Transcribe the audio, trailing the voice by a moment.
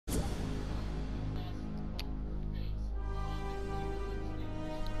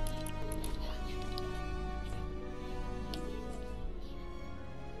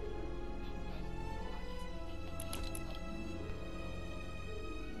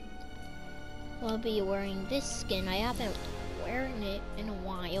I'll be wearing this skin. I haven't worn it in a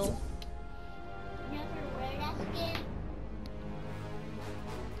while. Never wear that skin.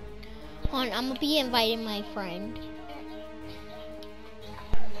 Hold on, I'm gonna be inviting my friend.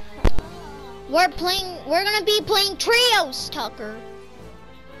 We're gonna be playing trios, Tucker.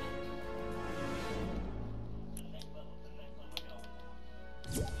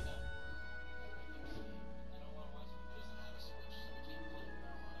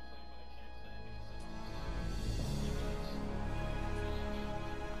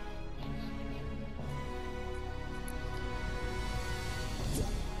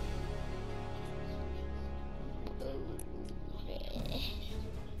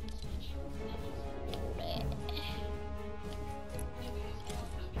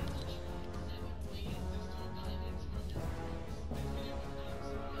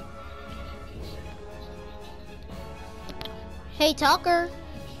 Hey Tucker,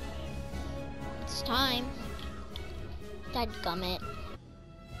 it's time. Dadgummit.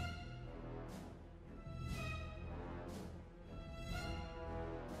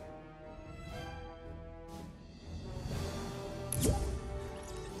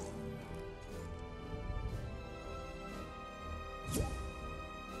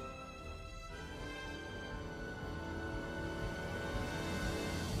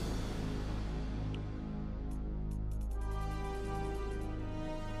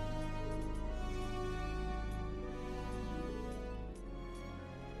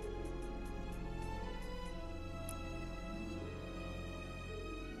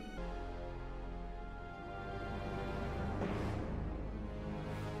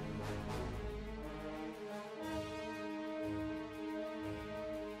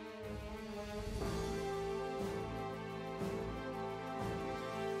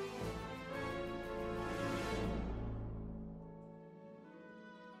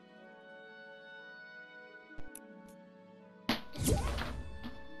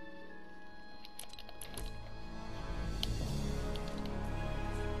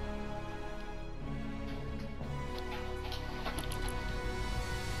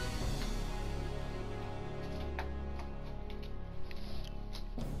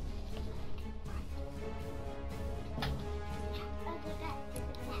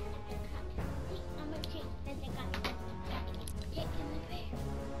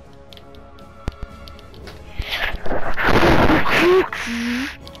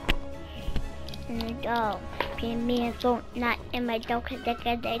 Go. Give me a phone, not in my dog.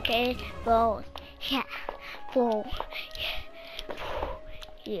 Balls. Yeah. Ball.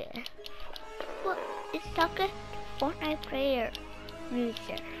 Yeah. What is Tucker? Fortnite player.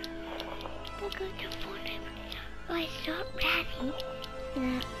 Loser. Look at the Fortnite player. I stop rapping.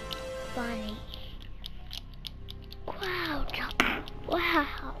 Not funny. Wow, Tucker.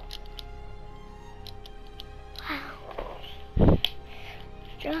 Wow. Wow.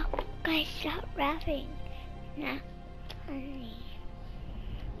 Stop. Guys, stop rapping. Not funny.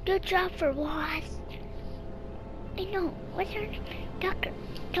 Good job for once. I know. What's your name? Tucker.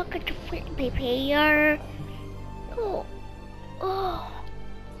 Tucker the Fortnite player. Oh. Oh.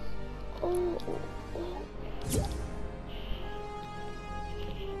 Oh. Oh.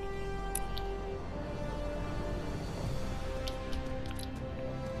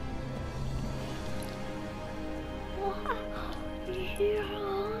 Wow.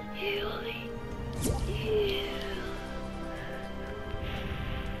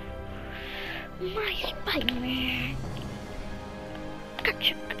 My Spider-Man.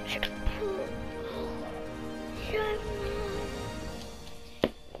 Gotcha, gotcha.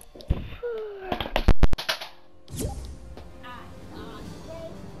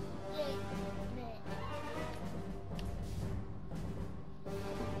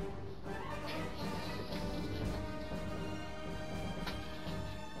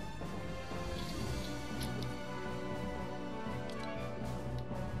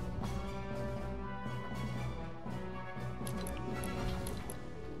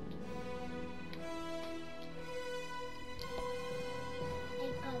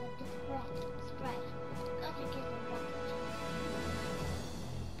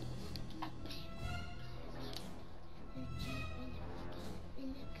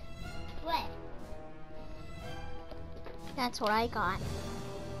 That's what I got.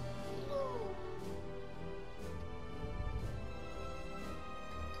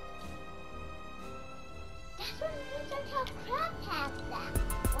 That's what Mr. Crab has that.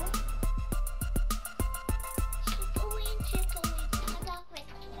 I got quick.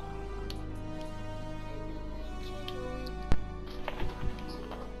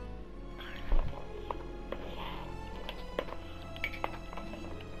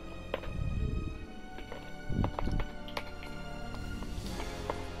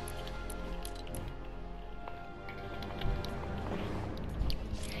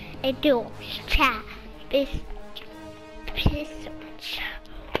 do chat. This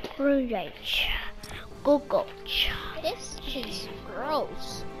Google. This is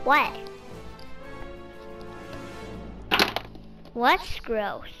gross. What? What's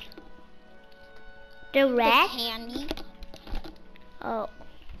gross? The The red? candy. Oh.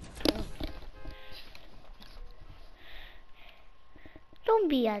 Don't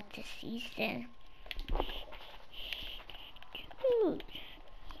be out this season.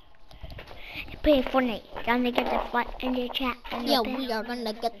 Play Fortnite. Gonna get the flat in the chat. Yeah, we are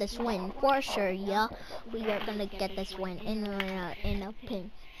gonna get this win for sure. Yeah, we are gonna get this win in a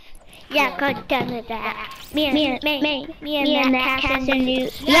pin. Yeah, go down to that. Me and Matt has a new.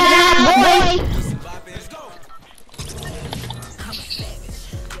 Yeah, boy!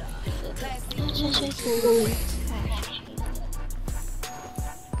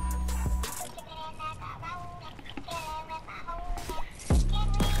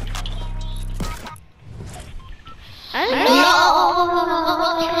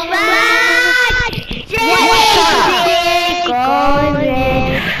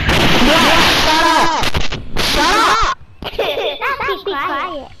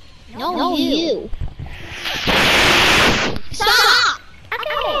 No, you. Stop!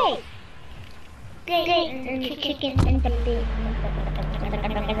 Okay. The chicken and the pig.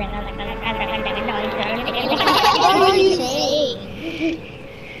 What are you saying?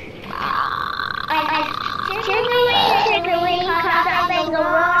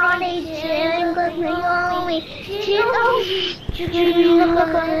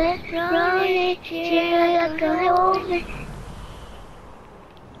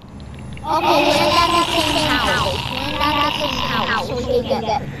 Okay, we're at the same house. We're at the same house, so you get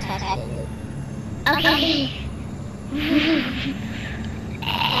protected. Okay. We're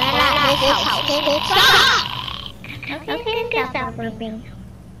at this house. Stop! Okay, stop burping.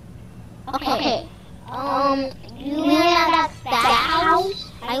 Okay. You land at that house.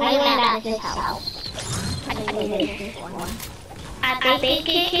 I land at this house. I land at this one. A big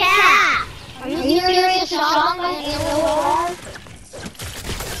cat. Are you serious? Shotgun in the wall?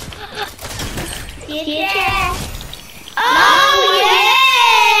 Yeah. Oh yeah!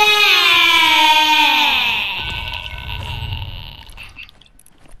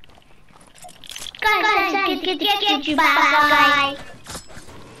 Guys, get you bye.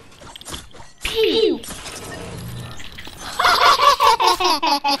 Pew.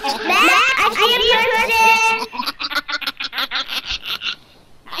 Matt, I see a person.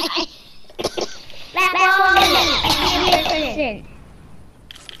 Matt, I see a person.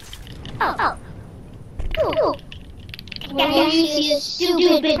 Oh. Cool. When you see a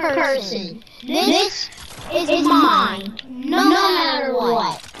stupid person, this is mine. No matter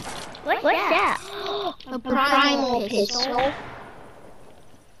what. What's that? A primal pistol.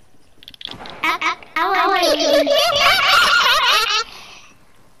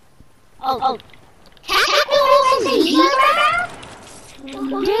 Oh. Tactical SMG?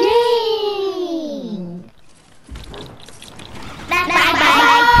 Dang.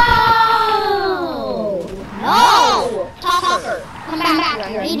 No! Tucker, come back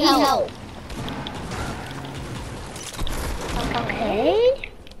here. Need help. Okay.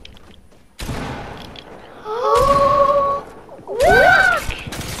 Oh, look!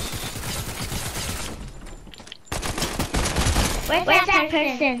 Where's that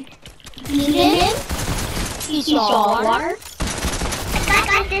person? See him? He saw water. I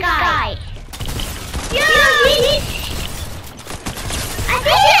got this guy. I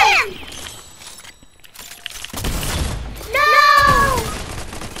see him!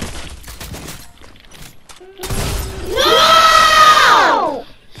 No!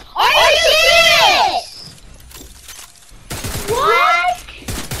 Are you serious? What?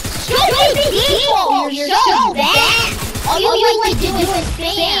 Stupid people! You're so bad! All you like to do is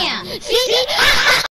spam!